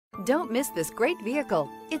Don't miss this great vehicle.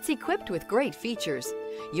 It's equipped with great features.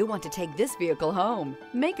 You'll want to take this vehicle home.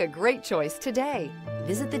 Make a great choice today.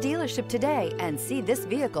 Visit the dealership today and see this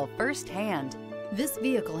vehicle firsthand. This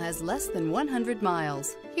vehicle has less than 100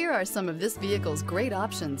 miles. Here are some of this vehicle's great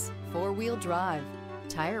options: four-wheel drive,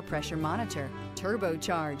 tire pressure monitor,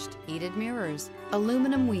 turbocharged, heated mirrors,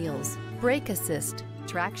 aluminum wheels, brake assist,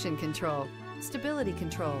 traction control, stability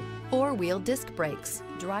control, four-wheel disc brakes,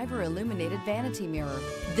 driver illuminated vanity mirror.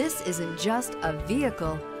 This isn't just a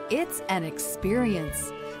vehicle, it's an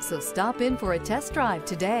experience. So stop in for a test drive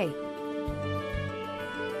today.